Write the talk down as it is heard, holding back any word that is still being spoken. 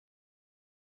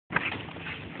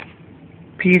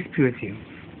Peace be with you.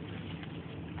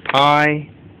 I,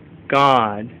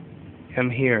 God, am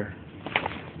here.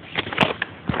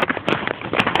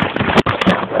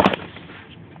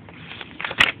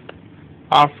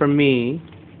 Offer me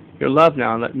your love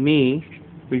now, and let me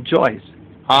rejoice.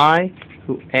 I,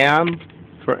 who am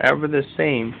forever the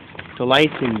same,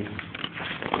 delight in you.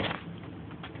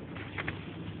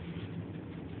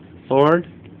 Lord,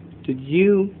 did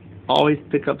you always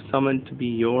pick up someone to be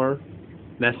your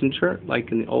messenger,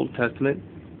 like in the Old Testament?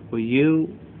 Will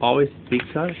you always speak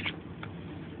to us?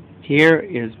 Here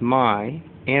is my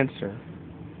answer.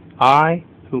 I,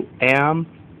 who am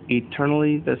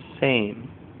eternally the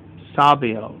same,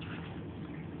 SAVIOUR.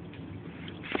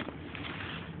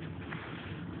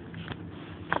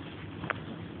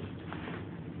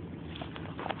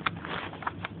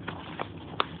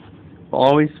 Will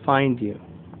always find you.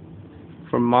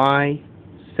 For my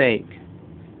sake,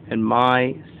 and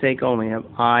my sake only, have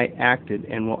I acted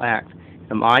and will act.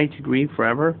 Am I to grieve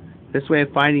forever? This way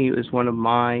of finding you is one of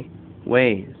my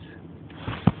ways.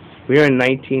 We are in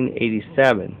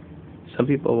 1987. Some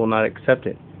people will not accept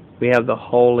it. We have the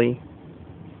Holy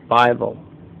Bible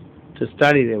to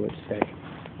study, they would say.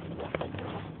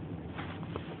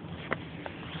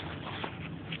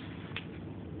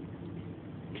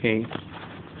 Okay.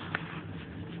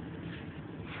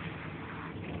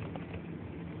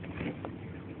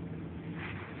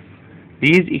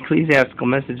 These ecclesiastical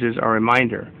messages are a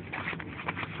reminder,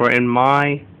 for in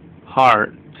my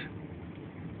heart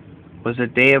was a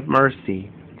day of mercy.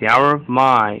 The hour of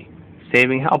my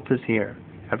saving help is here.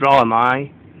 After all, am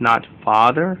I not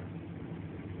Father?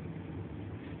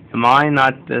 Am I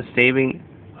not the saving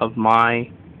of my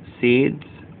seeds?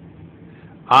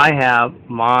 I have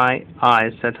my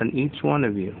eyes set on each one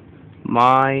of you.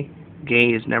 My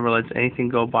gaze never lets anything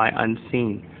go by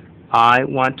unseen. I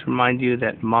want to remind you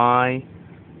that my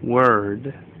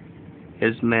word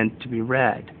is meant to be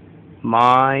read.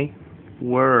 My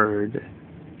word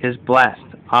is blessed.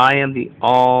 I am the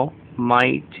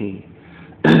Almighty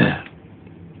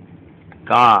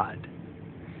God,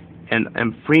 and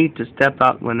am free to step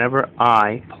out whenever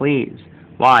I please.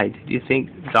 Why? Did you think,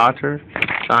 daughter,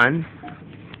 son,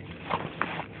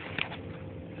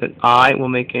 that I will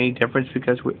make any difference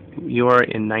because you are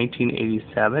in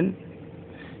 1987?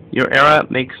 Your era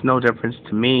makes no difference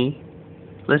to me.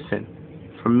 Listen,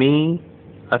 for me,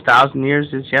 1,000 years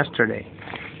is yesterday.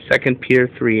 2 Peter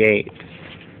 3:8.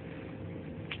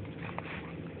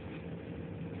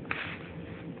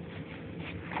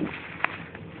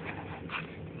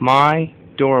 My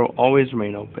door will always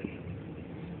remain open.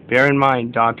 Bear in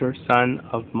mind, daughter, son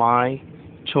of my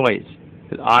choice,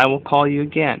 that I will call you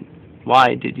again.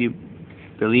 Why? Did you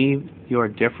believe you are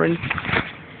different?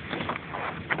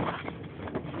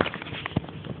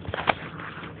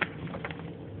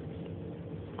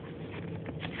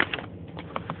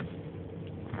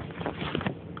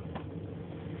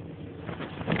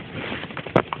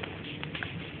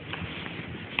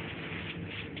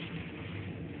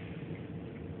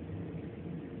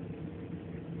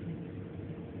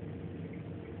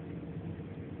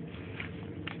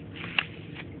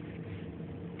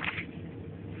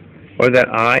 Or that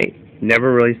I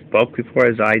never really spoke before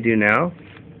as I do now?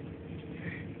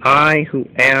 I, who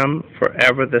am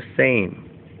forever the same,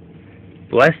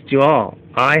 blessed you all.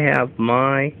 I have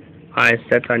my eyes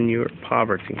set on your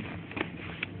poverty.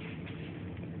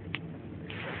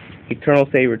 Eternal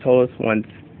Savior told us once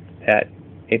that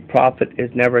a prophet is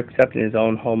never accepted in his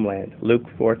own homeland. Luke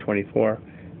 4:24.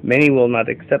 Many will not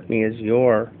accept me as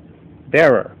your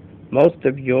bearer. Most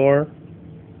of your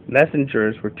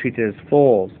messengers were treated as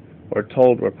fools, or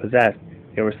told were possessed.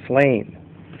 They were slain.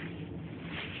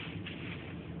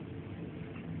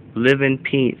 Live in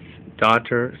peace,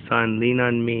 daughter, son, lean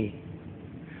on me.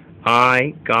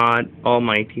 I, God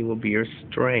Almighty, will be your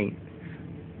strength.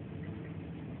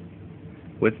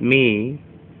 With me,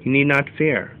 you need not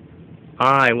fear.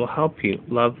 I will help you.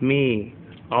 Love me,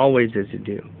 always as you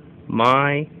do.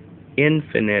 My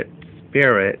infinite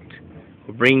spirit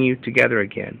will bring you together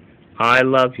again. I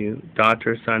love you,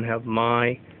 daughter, son, have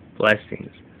my blessings.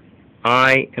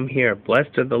 I am here.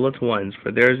 Blessed are the little ones,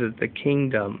 for theirs is the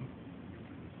kingdom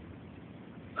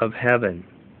of heaven.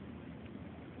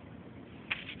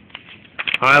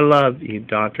 I love you,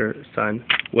 daughter, son.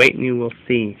 Wait and you will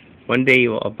see. One day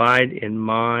you will abide in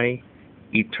my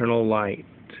eternal light.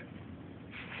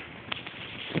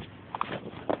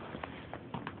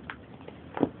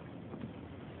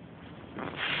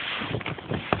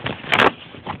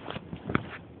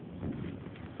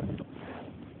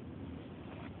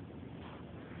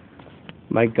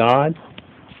 My God,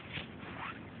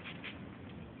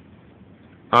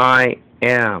 I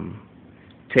am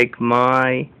Take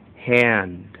my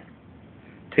hand.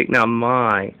 Take now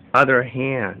my other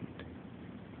hand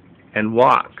and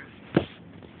walk.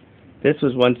 This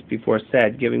was once before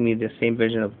said, giving me the same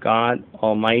vision of God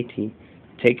Almighty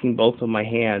taking both of my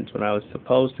hands when I was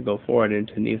supposed to go forward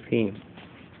into a new theme.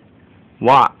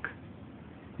 Walk.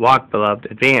 Walk, beloved.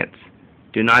 Advance.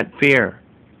 Do not fear.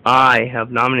 I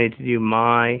have nominated you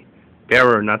my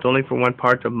bearer, not only for one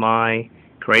part of my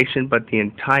creation, but the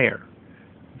entire.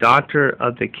 Daughter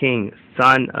of the King,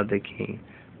 son of the King.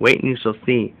 Wait and you shall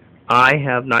see. I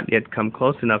have not yet come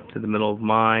close enough to the middle of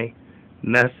my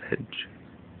message.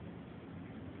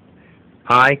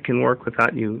 I can work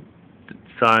without you,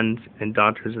 sons and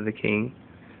daughters of the King,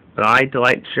 but I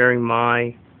delight sharing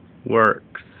my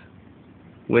works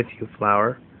with you,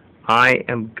 flower. I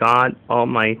am God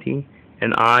Almighty,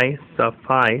 and I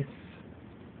suffice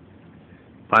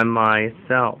by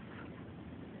myself.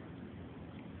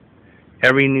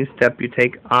 Every new step you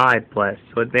take, I bless.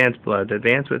 So advance, beloved.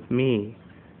 Advance with me.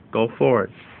 Go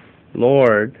forward.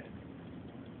 Lord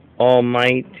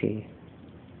Almighty,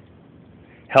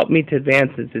 help me to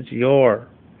advance as it's your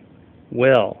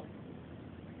will.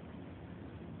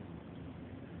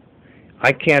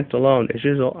 I can't alone. As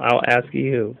usual, I'll ask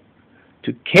you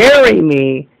to carry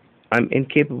me. I'm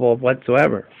incapable of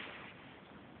whatsoever.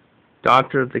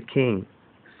 Daughter of the King,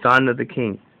 son of the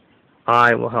King,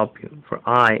 I will help you, for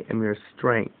I am your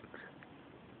strength.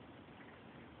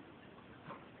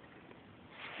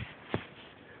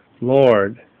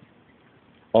 Lord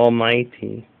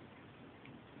Almighty,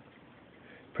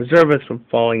 preserve us from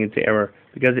falling into error,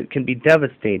 because it can be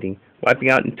devastating,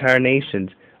 wiping out entire nations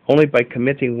only by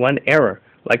committing one error,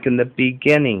 like in the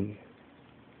beginning.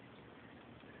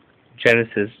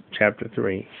 Genesis chapter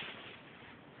 3.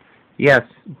 Yes,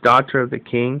 daughter of the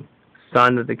King,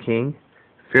 son of the King,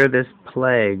 fear this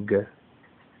plague,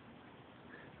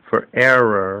 for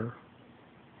error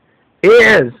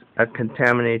is a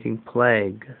contaminating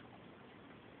plague.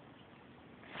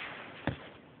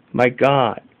 My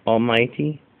God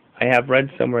Almighty, I have read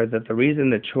somewhere that the reason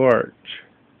the church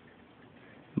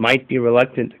might be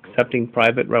reluctant accepting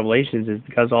private revelations is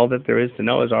because all that there is to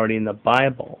know is already in the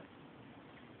Bible.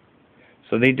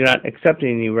 So they do not accept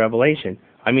any new revelation.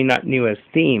 I mean not new as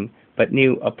theme, but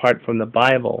new apart from the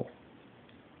Bible.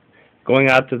 Going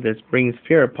out of this brings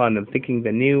fear upon them, thinking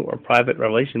the new or private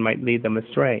revelation might lead them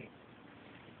astray.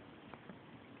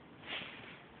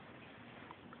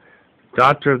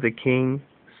 Daughter of the King,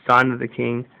 son of the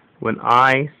King, when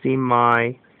I see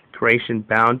my creation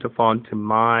bound to fall into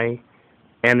my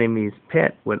enemy's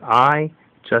pit, would I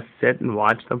just sit and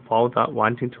watch them fall without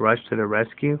wanting to rush to their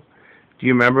rescue? Do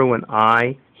you remember when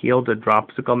I healed a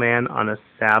dropsical man on a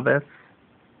Sabbath?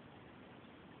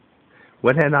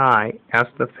 What had I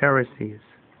asked the Pharisees?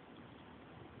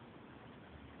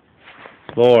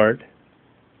 Lord,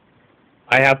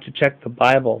 I have to check the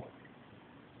Bible.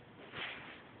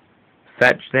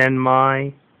 Fetch then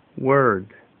my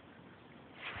word.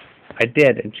 I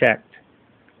did and checked.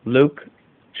 Luke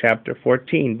chapter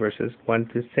 14, verses 1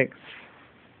 through 6.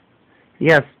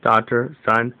 Yes, daughter,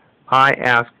 son, I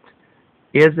asked,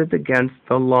 is it against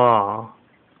the law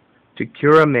to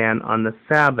cure a man on the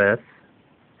Sabbath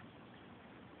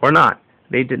or not?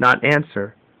 They did not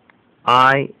answer.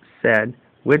 I said,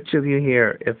 which of you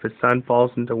here, if his son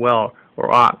falls into a well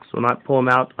or ox, will not pull him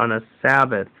out on a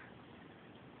Sabbath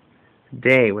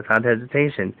day without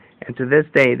hesitation? And to this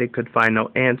day they could find no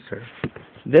answer.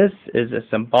 This is a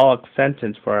symbolic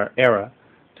sentence for our era.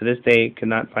 To this day could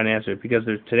not find answer, because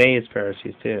there's today's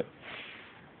Pharisees too.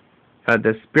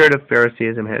 The spirit of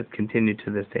Phariseeism has continued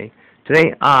to this day.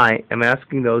 Today I am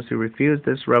asking those who refuse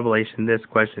this revelation this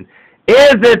question: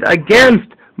 is it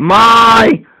against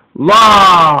my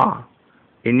law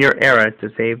in your era to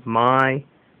save my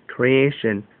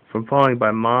creation from falling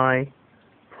by my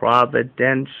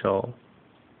providential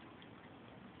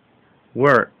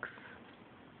works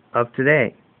of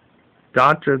today?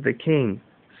 Daughter of the King,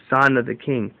 son of the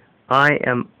King, I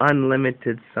am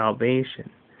unlimited salvation.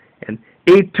 And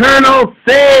eternal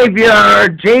Savior,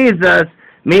 Jesus,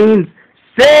 means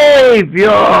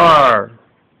Savior.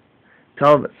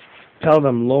 Tell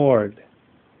them, Lord.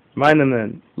 Remind them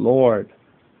then, Lord,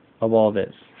 of all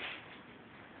this.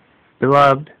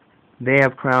 Beloved, they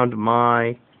have crowned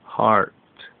my heart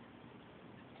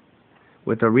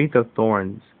with a wreath of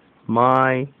thorns.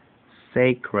 My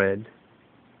sacred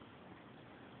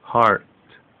heart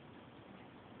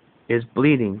is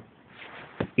bleeding.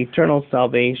 Eternal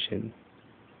salvation.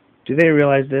 Do they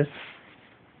realize this?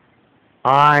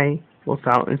 I will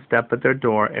silently step at their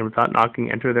door and without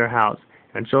knocking enter their house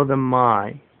and show them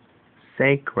my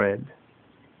sacred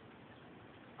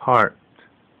heart.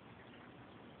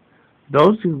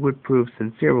 Those who would prove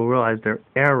sincere will realize their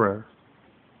error.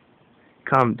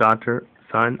 Come, daughter,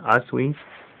 son, us we,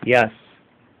 yes,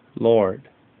 Lord,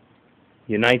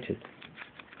 united.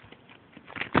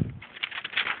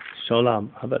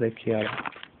 Shalom, habare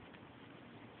kiara.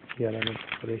 Kiara no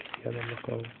habare kiara no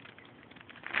ko.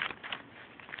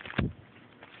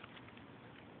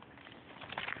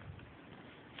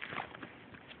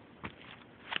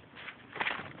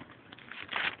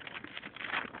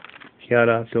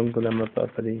 Kiara tungulama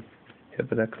papari,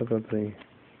 hebra kakapari,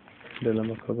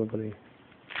 delama kakapari.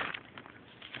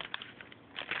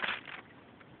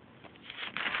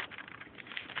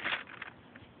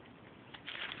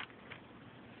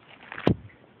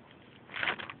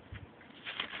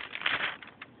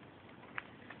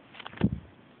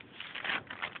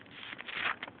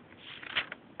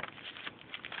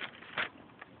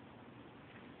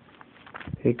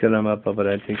 Hikalama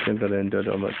papara, tikankalendo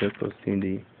doma teko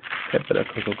sindi, hebra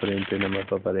kakakarinte nama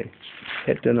papare,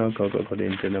 hetana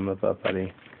kakakarinte nama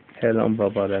papare, helam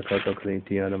papara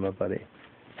kakakarinti anama pare,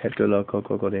 hetula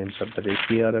kakakarin papare,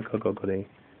 kiara kakakare,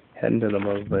 hendala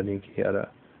papare kiara,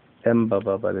 emba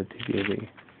papare tikiri,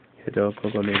 heto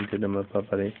kakarinti nama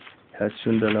papare,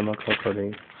 hetsundala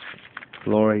makakare.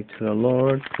 Glory to the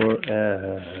Lord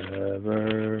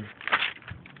forever.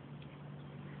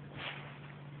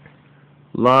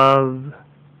 Love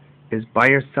is by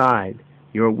your side.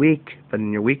 You are weak, but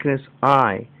in your weakness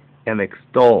I am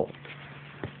extolled.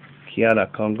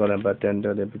 Kiara kongora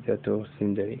batendo de biteto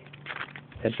sinderi.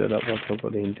 Etora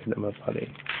wakokore into the mapare.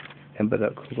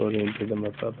 Embara kokore into the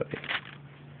mapare.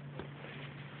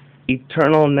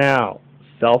 Eternal now,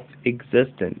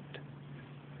 self-existent.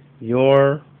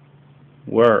 Your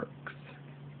works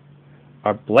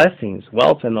are blessings,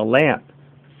 wealth, and a lamp.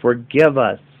 Forgive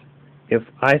us. If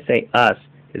I say us,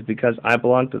 is because I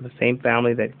belong to the same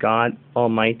family that God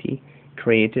Almighty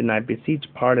created, and I beseech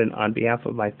pardon on behalf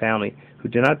of my family, who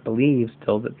do not believe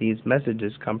still that these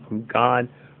messages come from God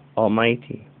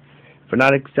Almighty, for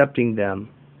not accepting them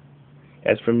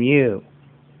as from you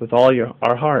with all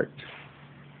our heart.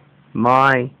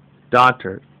 My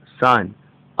daughter, son,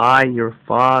 I, your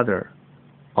Father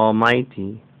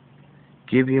Almighty,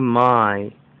 give you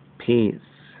my peace.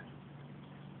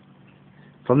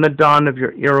 From the dawn of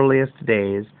your earliest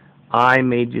days, I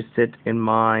made you sit in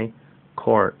my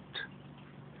court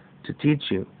to teach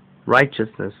you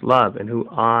righteousness, love, and who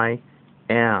I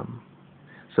am,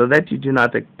 so that you do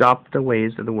not adopt the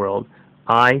ways of the world.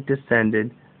 I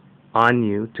descended on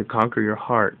you to conquer your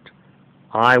heart.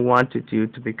 I wanted you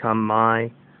to become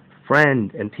my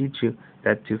friend and teach you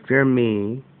that to fear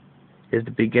me is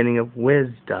the beginning of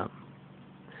wisdom.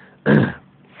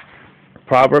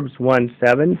 Proverbs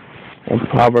 1:7 and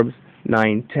Proverbs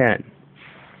 9:10.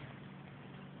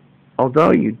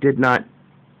 Although you did not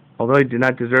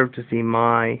deserve to see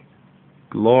my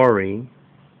glory,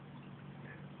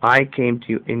 I came to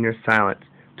you in your silence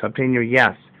to obtain your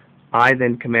yes. I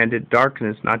then commanded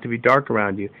darkness not to be dark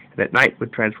around you, and that night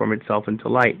would transform itself into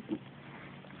light.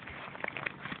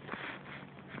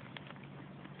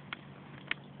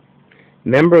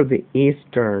 Member of the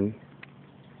Eastern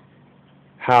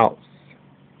House,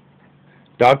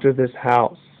 doctor of this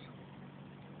house,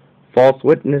 false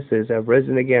witnesses have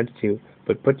risen against you,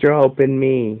 but put your hope in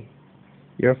me,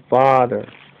 your Father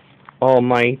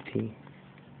Almighty.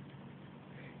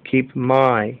 Keep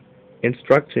my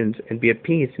instructions and be at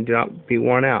peace and do not be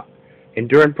worn out.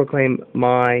 Endure and proclaim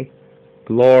my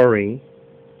glory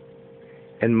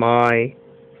and my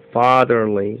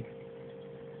fatherly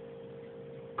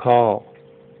call.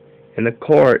 In the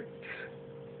courts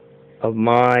of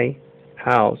my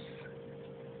house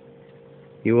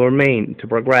you will remain to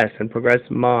progress and progress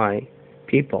my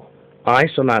people. I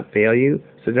shall not fail you,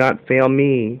 so do not fail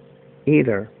me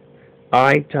either.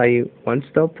 I tell you, once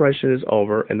the oppression is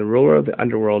over and the ruler of the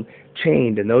underworld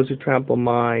chained, and those who trample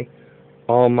my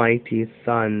Almighty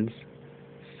Son's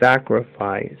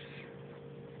sacrifice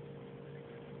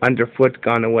underfoot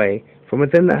gone away, from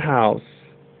within the house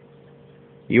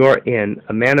you are in,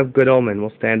 a man of good omen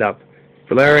will stand up,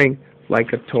 flaring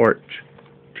like a torch,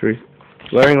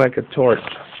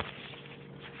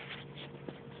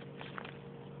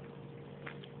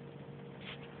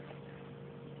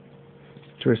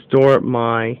 to restore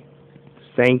my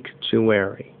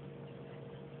sanctuary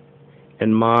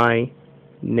and my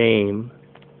name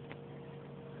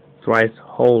thrice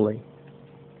holy.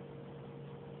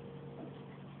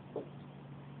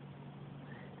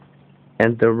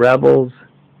 And the rebels'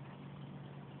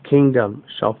 kingdom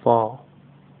shall fall.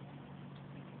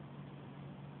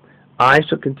 I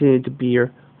shall continue to be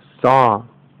your song,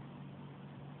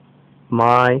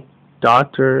 my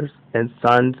daughters and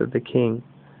sons of the King,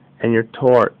 and your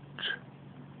torch.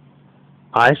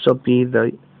 I shall be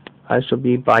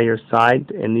by your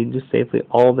side and lead you safely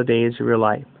all the days of your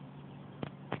life.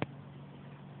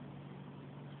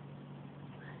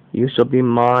 You shall be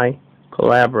my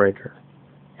collaborator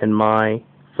and my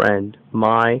friend,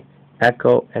 my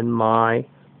echo and my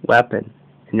weapon.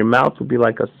 And your mouth will be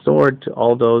like a sword to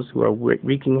all those who are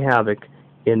wreaking havoc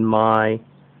in my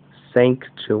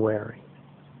sanctuary.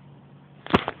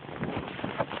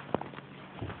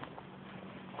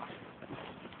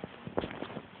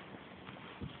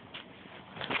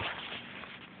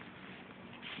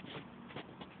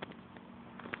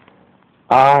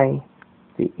 I,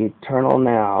 the eternal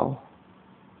now,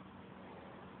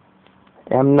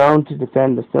 am known to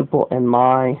defend the simple, and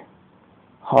my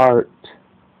heart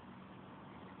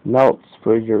melts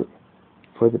for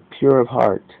the pure of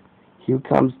heart. He who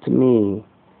comes to me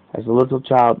as a little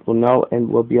child will know and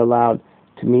will be allowed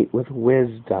to meet with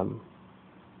wisdom.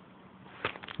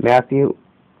 Matthew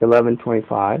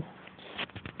 11:25.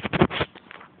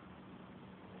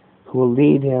 Who will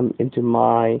lead him into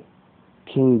my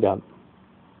kingdom.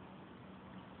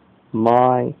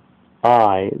 My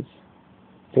eyes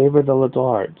favor the little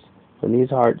hearts. From these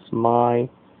hearts my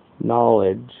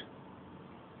knowledge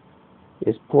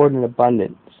is poured in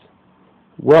abundance.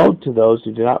 Woe to those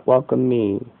who do not welcome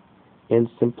me in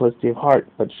simplicity of heart,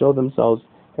 but show themselves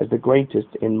as the greatest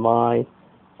in my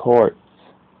courts,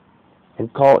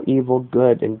 and call evil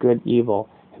good and good evil,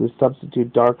 who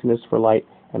substitute darkness for light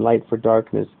and light for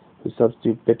darkness, who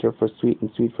substitute bitter for sweet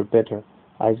and sweet for bitter.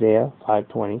 Isaiah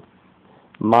 5:20.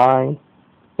 My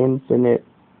infinite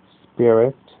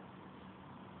spirit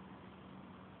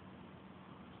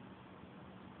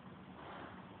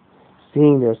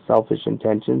seeing their selfish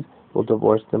intentions will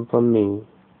divorce them from me,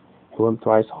 who am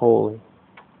thrice holy.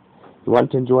 You want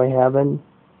to enjoy heaven?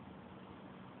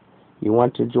 You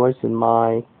want to rejoice in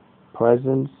my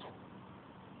presence?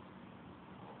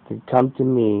 Then come to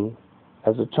me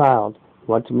as a child. You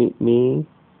want to meet me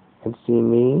and see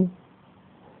me?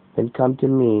 Then come to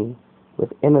me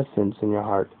with innocence in your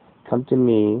heart. Come to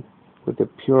me with a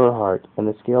pure heart, and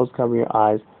the scales covering your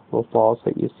eyes will fall so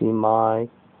that you see my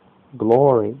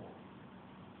glory.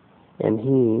 And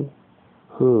he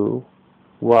who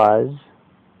was,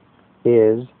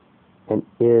 is, and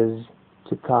is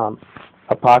to come.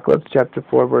 Apocalypse chapter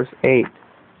 4, verse 8.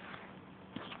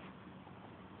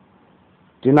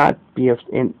 Do not be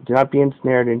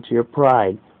ensnared into your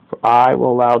pride, for I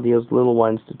will allow those little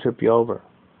ones to trip you over.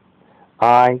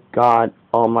 I, God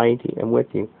Almighty, am with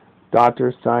you.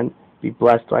 Daughter, Son, be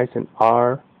blessed twice and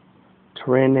are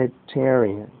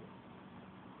Trinitarian.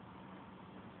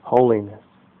 Holiness.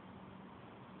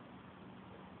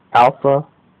 Alpha,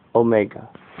 Omega.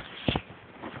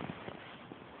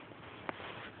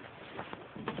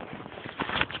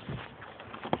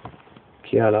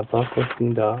 Kiara bako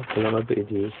sinda kulama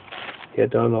bedi.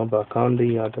 Yadolo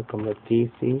bakandi yada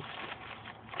komatisi.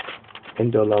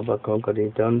 Indolaba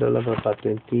konkari dondolaba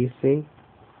patentisi.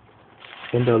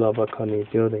 Indolaba kani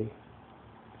juri.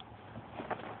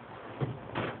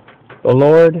 The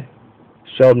Lord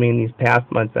showed me in these past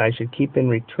months that I should keep in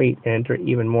retreat and enter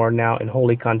even more now in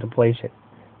holy contemplation.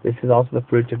 This is also the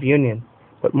fruit of union.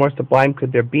 What more sublime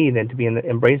could there be than to be in the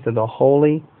embrace of the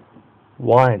Holy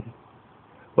One?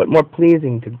 What more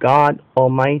pleasing to God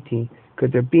Almighty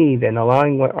could there be than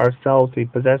allowing ourselves to be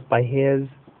possessed by His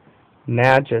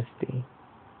majesty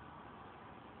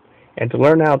and to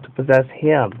learn how to possess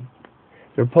Him?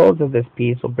 The repose of this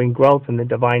peace will bring growth in the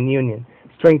divine union,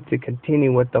 strength to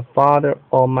continue what the Father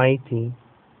Almighty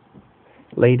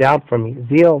laid out for me,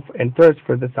 zeal and thirst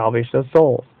for the salvation of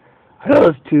souls. I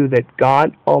noticed too that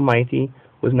God Almighty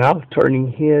was now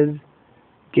turning His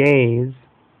gaze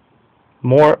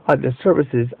more on the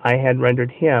services I had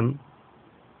rendered Him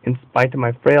in spite of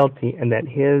my frailty, and that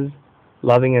His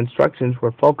loving instructions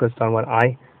were focused on what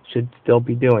I should still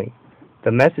be doing.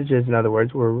 The messages, in other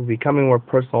words, were becoming more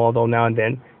personal, although now and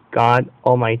then God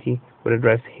Almighty would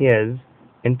address His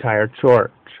entire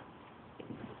church.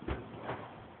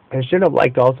 I should have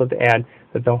liked also to add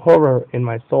that the horror in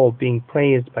my soul being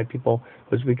praised by people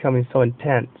was becoming so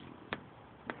intense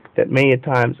that many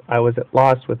times I was at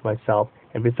loss with myself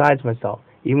and besides myself,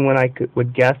 even when I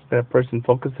would guess that a person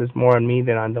focuses more on me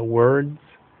than on the words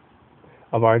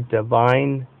of our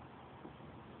divine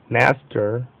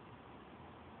Master.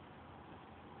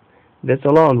 This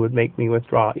alone would make me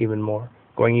withdraw even more,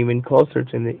 going even closer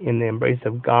to in the embrace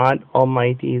of God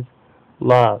Almighty's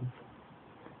love.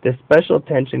 This special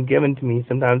attention given to me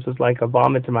sometimes was like a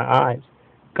vomit in my eyes.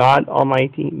 God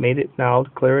Almighty made it now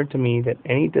clearer to me that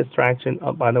any distraction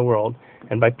by the world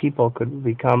and by people could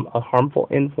become a harmful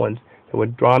influence that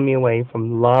would draw me away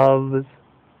from love's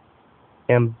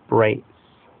embrace,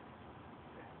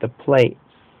 the place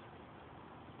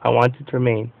I wanted to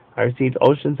remain. I received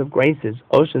oceans of graces,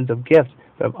 oceans of gifts,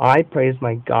 but have I praised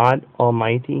my God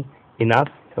Almighty enough?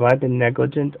 Have I been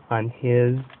negligent on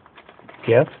His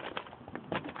gift?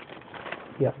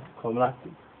 Yeah,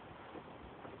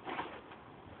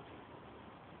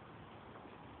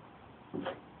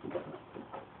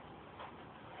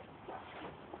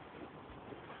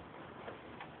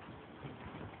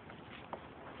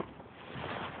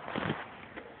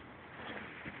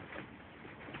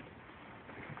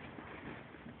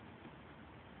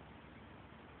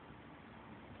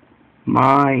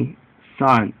 my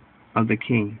son of the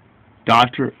King,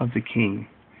 daughter of the King,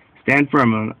 stand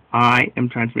firm on I am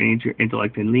transferring into your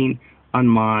intellect and lean on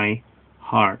my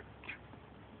heart.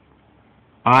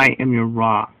 I am your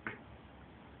rock.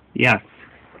 Yes,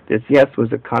 this yes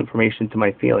was a confirmation to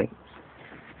my feelings.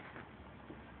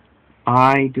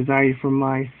 I desire you for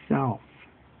myself.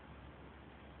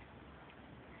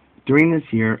 During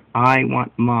this year, I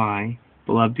want my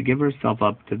beloved to give herself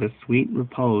up to the sweet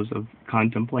repose of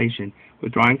contemplation,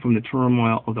 withdrawing from the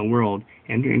turmoil of the world,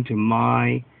 entering into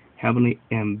my heavenly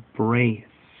embrace.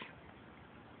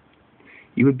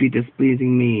 You would be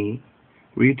displeasing me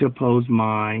were you to oppose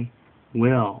my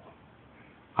will.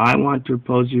 I want to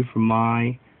oppose you for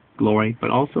my glory,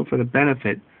 but also for the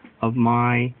benefit of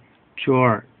my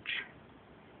church.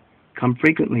 Come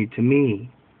frequently to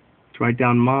me to write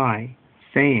down my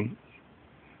sayings.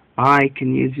 I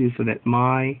can use you so that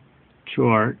my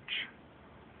church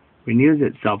renews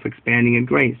itself, expanding in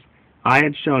grace. I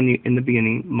had shown you in the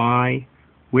beginning my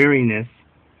weariness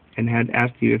and had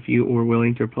asked you if you were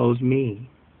willing to oppose me.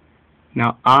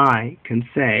 Now I can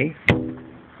say,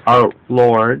 our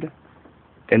Lord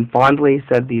then fondly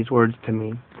said these words to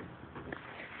me.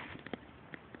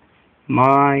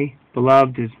 My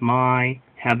beloved is my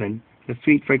heaven, the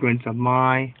sweet fragrance of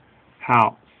my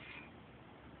house,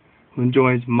 who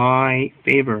enjoys my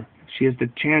favor. She is the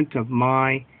chant of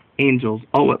my angels.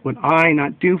 Oh, what would I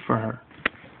not do for her?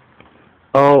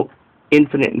 Oh,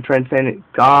 infinite and transcendent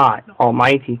God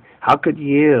Almighty, how could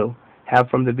you have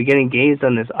from the beginning gazed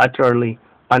on this utterly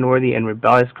unworthy and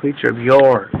rebellious creature of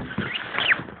yours?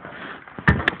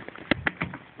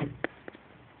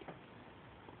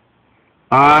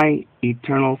 I,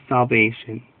 eternal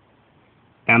salvation,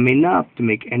 am enough to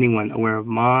make anyone aware of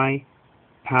my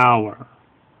power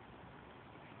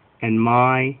and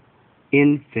my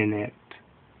infinite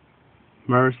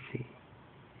mercy.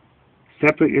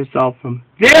 Separate yourself from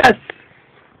this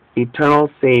eternal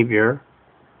Savior.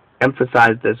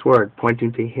 Emphasize this word,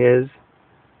 pointing to His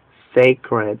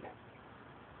sacred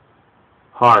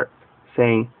heart,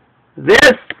 saying,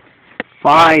 this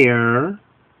fire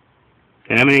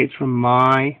that emanates from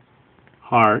my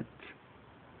heart,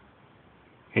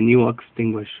 and you will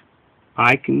extinguish.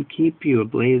 I can keep you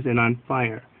ablaze and on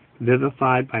fire,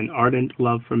 vivified by an ardent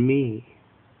love for me.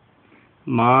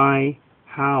 My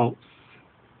house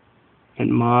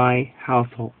and my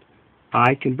household,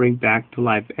 I can bring back to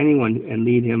life anyone and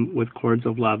lead him with cords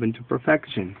of love into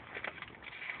perfection.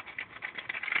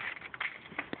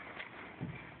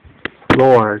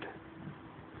 Lord,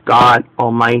 God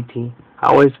Almighty, I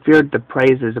always feared the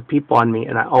praises of people on me,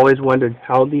 and I always wondered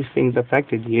how these things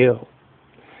affected you.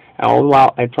 And all the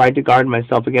while, I tried to guard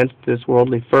myself against this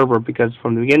worldly fervor, because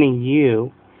from the beginning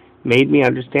you made me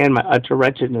understand my utter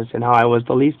wretchedness and how I was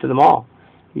the least of them all.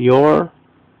 Your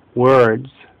words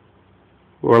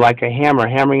were like a hammer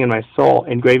hammering in my soul,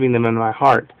 engraving them in my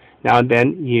heart. Now and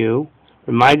then you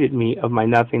reminded me of my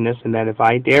nothingness, and that if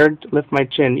I dared lift my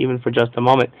chin even for just a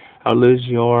moment, I would lose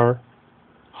your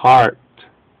heart.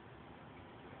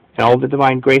 And all the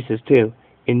divine graces too.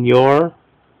 In your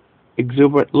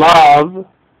exuberant love,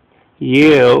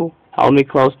 you held me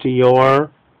close to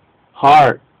your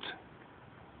heart.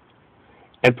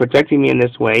 And protecting me in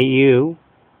this way, you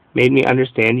made me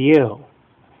understand you.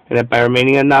 And that by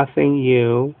remaining a nothing,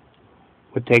 you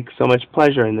would take so much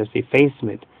pleasure in this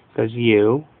effacement, because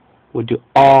you would do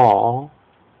all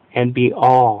and be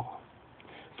all.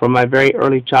 From my very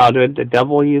early childhood, the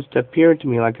devil used to appear to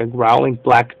me like a growling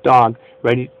black dog,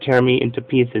 ready to tear me into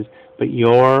pieces. But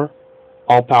your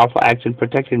all-powerful action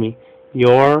protected me.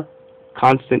 Your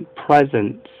constant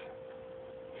presence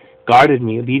guarded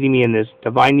me, leading me in this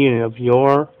divine union of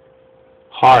your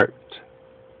heart,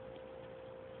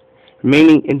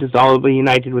 remaining indissolubly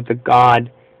united with the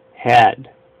Godhead.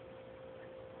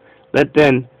 Let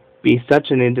then be such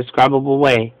an indescribable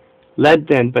way, led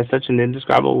then by such an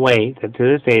indescribable way, that to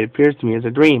this day it appears to me as a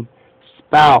dream.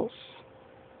 Spouse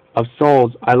of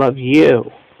souls, I love you.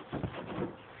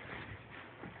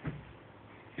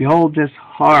 Behold this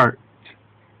heart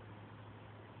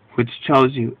which chose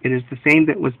you. It is the same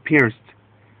that was pierced.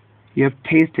 You have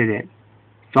tasted it,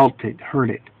 felt it,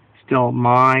 heard it. Still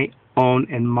my own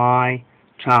and my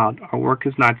child. Our work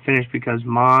is not finished because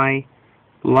my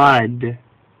blood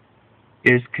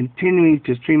is continuing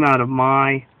to stream out of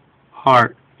my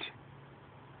heart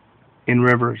in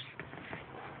rivers.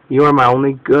 You are my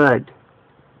only good.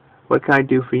 What can I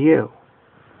do for you?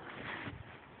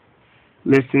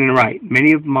 Listen and write.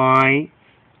 Many of my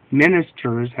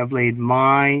ministers have laid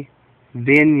my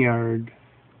vineyard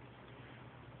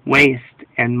waste,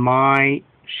 and my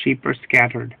sheep are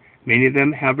scattered. Many of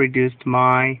them have reduced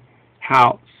my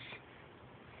house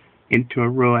into a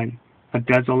ruin, a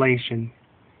desolation,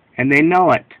 and they know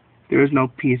it. There is no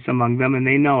peace among them, and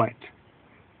they know it.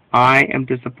 I am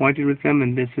disappointed with them,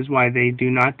 and this is why they do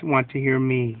not want to hear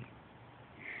me.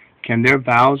 Can their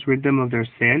vows rid them of their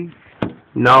sin?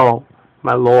 No,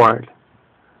 my Lord.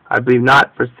 I believe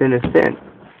not, for sin is sin.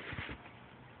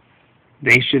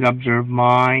 They should observe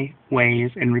my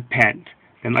ways and repent.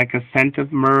 Then like a scent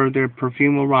of myrrh their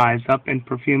perfume will rise up and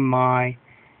perfume my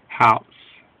house.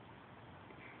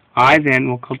 I then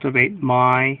will cultivate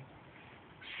my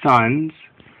sons,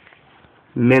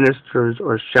 ministers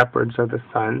or shepherds of the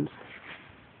sons,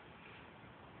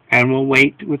 and will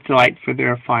wait with delight for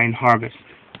their fine harvest.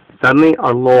 Suddenly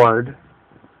our Lord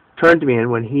turned to me,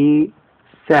 and when he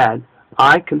said,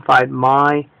 I confide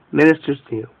my ministers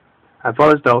to you, I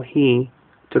felt as though he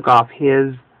took off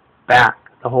his back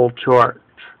the whole church.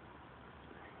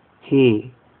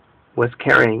 He was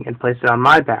carrying and placed it on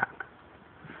my back.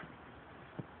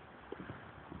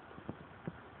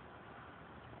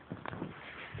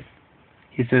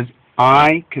 He says,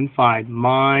 I confide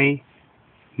my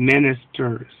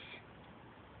ministers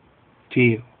to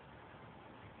you.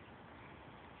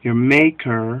 Your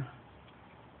Maker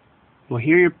will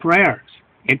hear your prayers.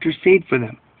 Intercede for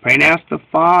them. Pray and ask the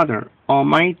Father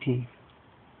Almighty,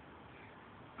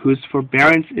 whose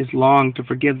forbearance is long, to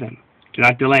forgive them. Do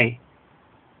not delay.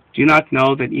 Do you not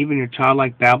know that even your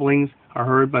childlike babblings are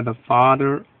heard by the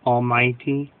Father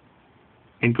Almighty,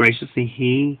 and graciously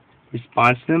He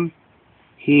responds to them?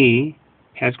 He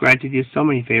has granted you so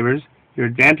many favors, your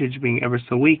advantage being ever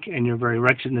so weak, and your very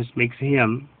wretchedness makes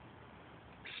Him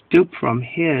stoop from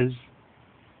His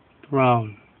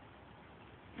throne.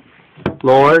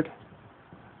 Lord,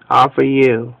 I offer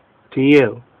to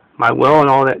you, my will, and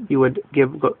all that you would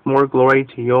give more glory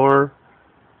to your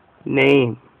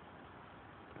name.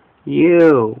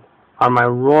 You are my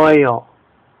royal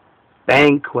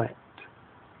banquet.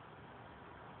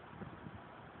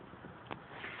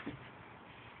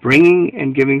 Bringing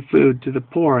and giving food to the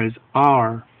poor is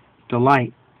our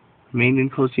delight. Remain in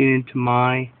close union to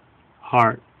my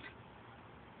heart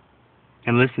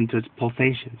and listen to its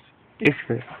pulsations.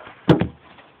 Israel.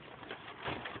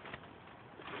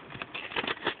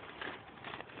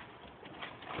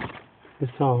 The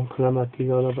song Kalamati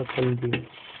Yola Bakandi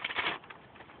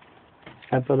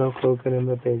Apano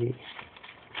Kokanamba Baby.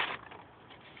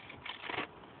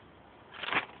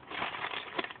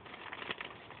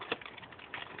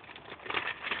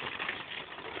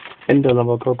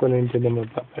 Endolava Kokonin to them a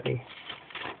papari.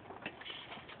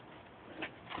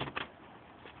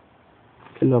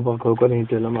 Endolava Kokonin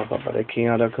to them a papari. King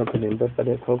out of Kokonin, but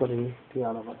the Kokonin,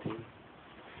 Tiana.